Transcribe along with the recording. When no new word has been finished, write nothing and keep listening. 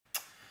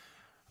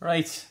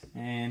Right,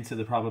 into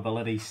the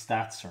probability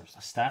stats, or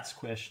the stats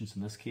questions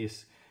in this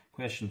case.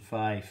 Question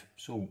 5.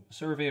 So, a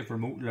survey of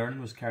remote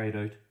learning was carried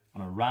out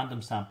on a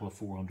random sample of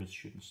 400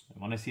 students. Now,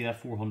 when I see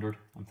that 400,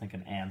 I'm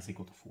thinking n is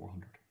equal to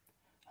 400.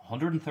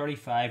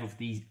 135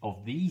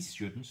 of these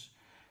students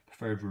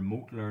preferred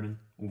remote learning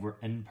over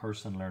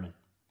in-person learning.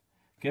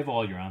 Give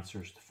all your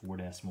answers to 4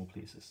 decimal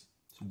places.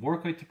 So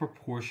work out the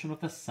proportion of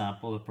the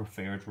sample that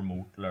preferred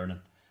remote learning.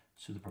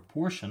 So the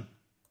proportion of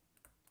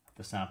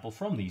the sample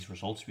from these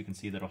results, we can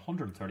see that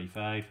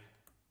 135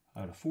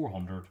 out of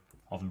 400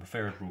 of them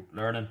preferred remote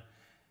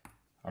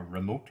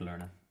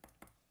learning.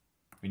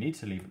 We need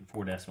to leave it in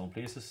 4 decimal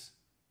places,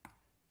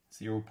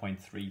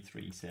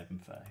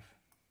 0.3375.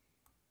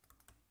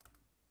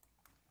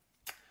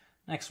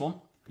 Next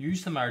one,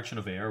 use the margin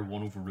of error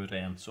 1 over root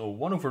n. So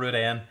 1 over root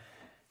n,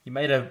 you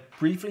might have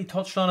briefly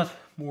touched on it,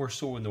 more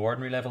so in the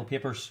ordinary level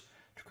papers,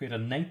 to create a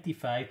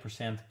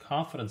 95%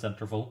 confidence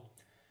interval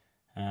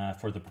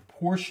for the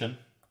proportion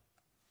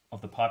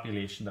of the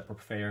population that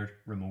preferred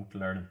remote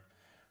learning.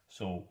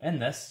 So in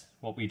this,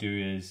 what we do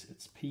is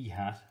it's p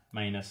hat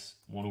minus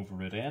 1 over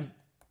root n.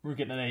 We're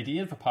getting an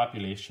idea of a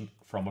population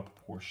from a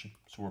proportion.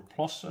 So we're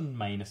plus and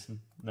minusing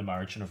the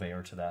margin of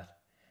error to that.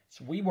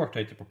 So we worked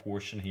out the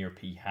proportion here,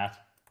 p hat,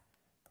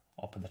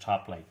 up in the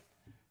top line.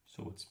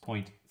 So it's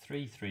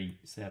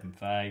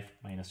 0.3375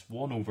 minus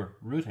 1 over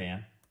root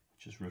n,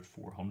 which is root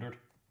 400.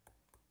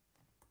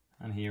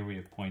 And here we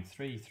have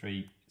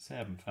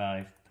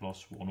 0.3375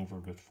 plus 1 over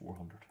root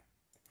 400.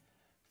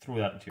 Throw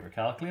that into your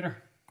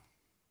calculator.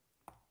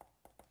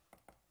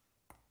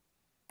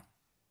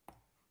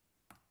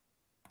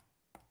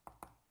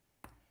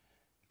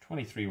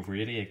 (23 over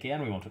 80),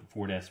 again we want it in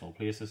 4 decimal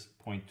places,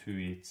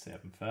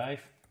 0.2875.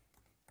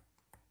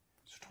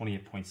 So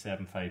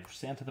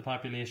 28.75% of the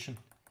population.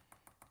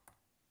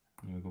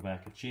 And we'll go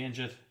back and change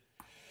it.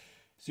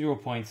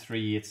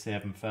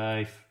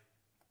 0.3875,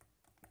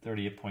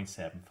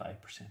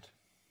 38.75%.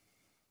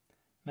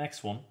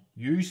 Next one,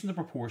 using the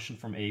proportion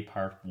from A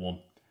part 1.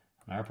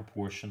 And our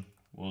proportion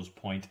was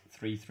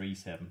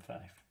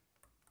 0.3375.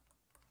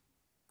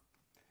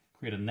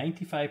 Create a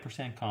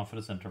 95%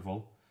 confidence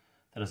interval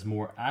that is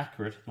more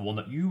accurate, the one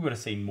that you would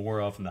have seen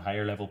more of in the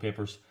higher level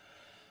papers,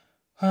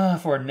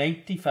 for a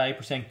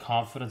 95%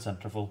 confidence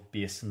interval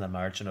based on the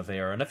margin of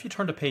error. And if you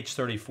turn to page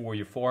 34,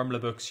 your formula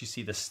books, you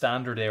see the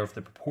standard error of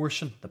the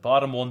proportion, the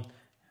bottom one,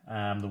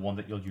 the one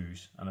that you'll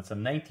use. And it's a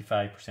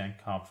 95%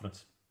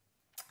 confidence.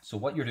 So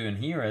what you're doing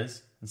here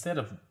is, instead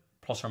of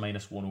plus or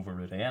minus 1 over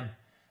root n,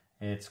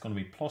 it's going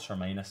to be plus or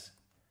minus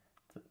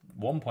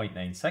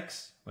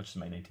 1.96, which is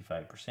my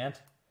 95%,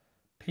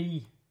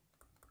 p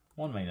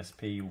 1 minus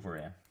p over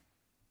n.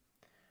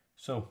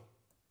 So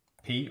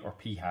p, or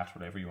p hat,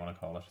 whatever you want to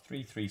call it,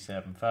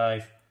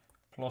 3375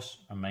 plus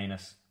or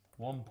minus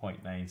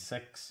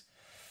 1.96,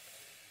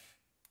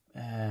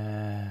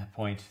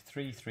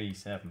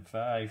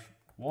 0.3375,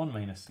 1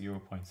 minus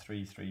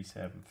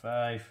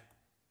 0.3375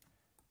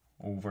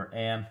 over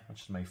n,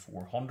 which is my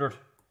 400.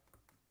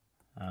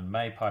 And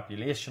my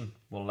population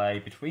will lie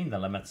between the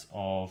limits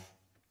of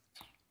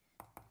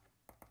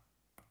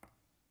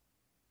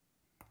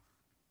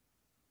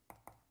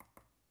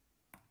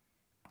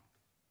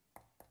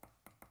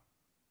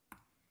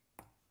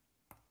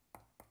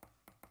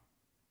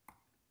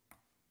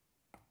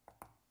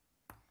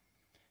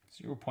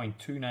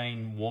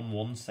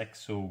 0.29116,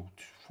 so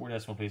 4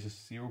 decimal places,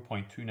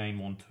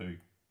 0.2912.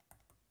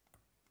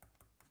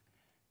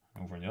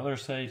 Over on the other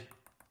side,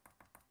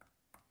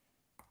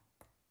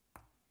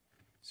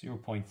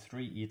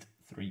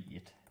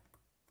 0.3838.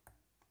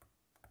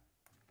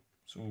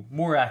 So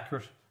more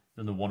accurate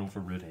than the 1 over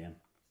root n.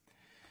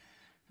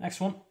 Next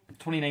one,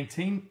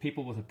 2019,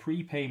 people with a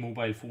prepay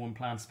mobile phone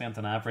plan spent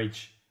on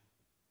average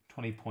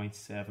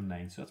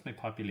 20.79. So that's my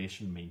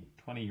population mean,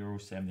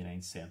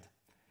 €20.79.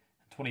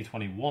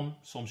 2021,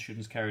 some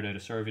students carried out a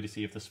survey to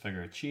see if this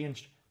figure had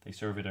changed. They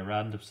surveyed a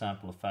random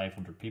sample of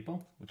 500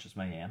 people, which is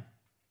my n.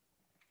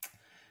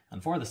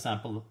 And for the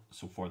sample,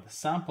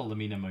 the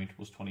mean amount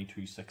was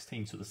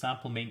 2216. So the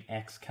sample mean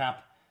x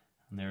cap,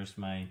 and there's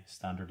my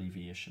standard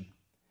deviation.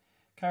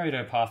 Carried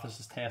out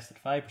hypothesis test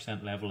at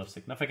 5% level of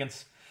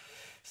significance.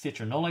 State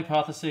your null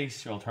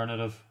hypothesis, your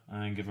alternative,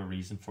 and give a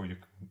reason for your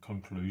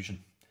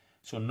conclusion.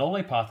 So a null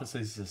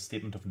hypothesis is a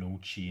statement of no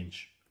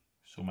change.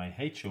 So my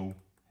HO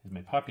is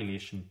my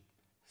population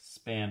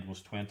spend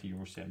was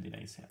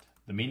 €20.79.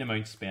 The mean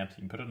amount spent, you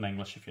can put it in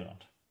English if you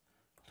want.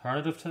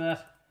 Alternative to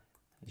that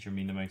is your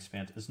mean amount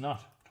spent is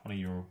not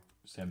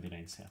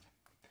 €20.79. Now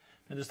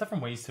there's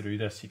different ways to do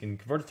this. You can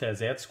convert it to a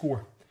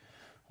z-score,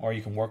 or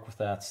you can work with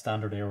that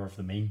standard error of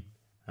the mean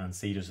and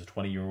see does a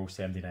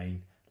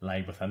 €20.79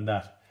 lie within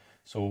that.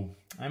 So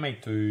I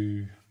might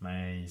do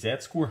my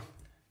z-score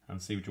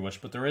and see what you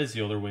wish, but there is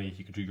the other way.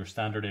 You could do your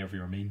standard error of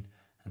your mean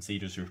and see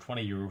does your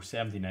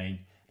 €20.79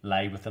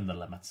 lie within the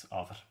limits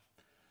of it.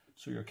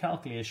 So your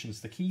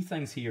calculations, the key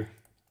things here,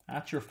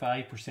 at your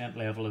 5%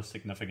 level of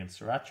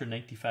significance, or at your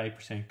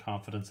 95%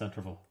 confidence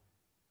interval,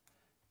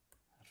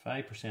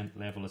 at 5%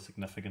 level of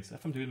significance,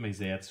 if I'm doing my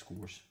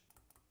z-scores,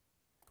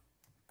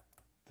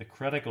 the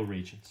critical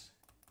regions,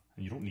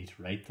 and you don't need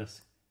to write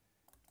this,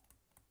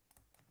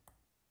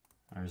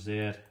 are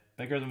Z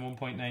bigger than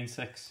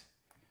 1.96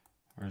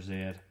 or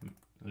Z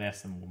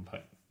less than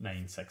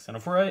 1.96. And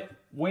if we're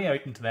way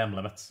out into them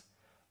limits,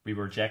 we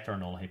reject our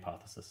null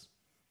hypothesis.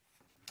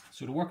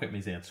 So to work out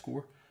my Z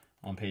score,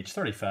 on page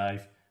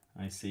 35,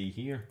 I see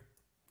here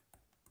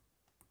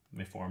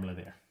my formula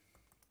there.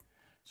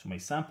 So my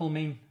sample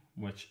mean,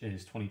 which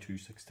is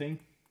 2216,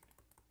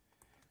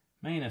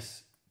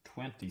 minus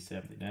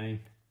 2079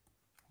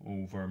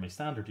 over my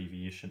standard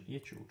deviation,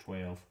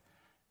 HO12,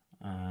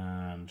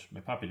 and my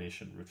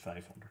population, root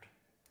 500.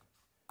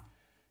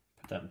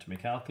 Put that into my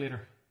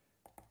calculator.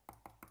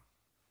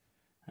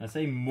 And I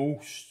say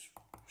most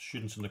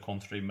students in the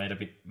country might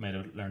have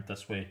learned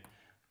this way,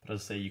 but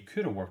as I say, you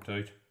could have worked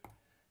out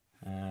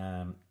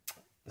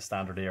the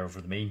standard error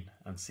over the mean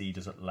and see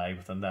does it lie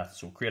within that.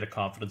 So create a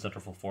confidence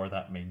interval for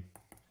that mean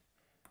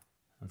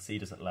and see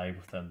does it lie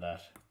within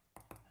that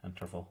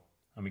interval.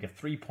 And we get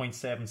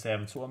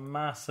 3.77, so a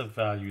massive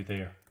value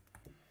there.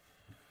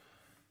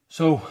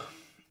 So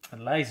it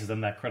lies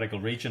within that critical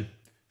region.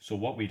 So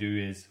what we do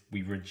is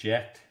we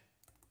reject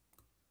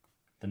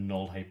the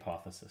null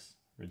hypothesis.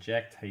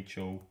 Reject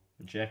HO,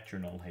 reject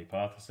your null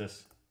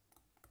hypothesis.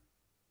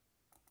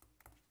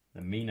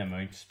 The mean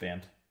amount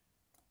spent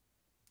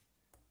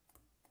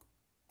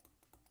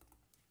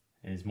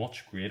is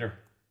much greater,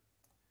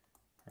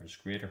 or is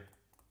greater,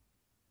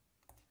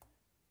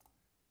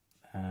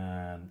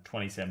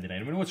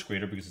 2079. We know it's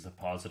greater because it's a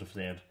positive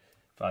Z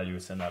value,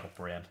 it's in that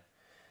upper end.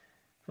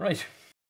 Right,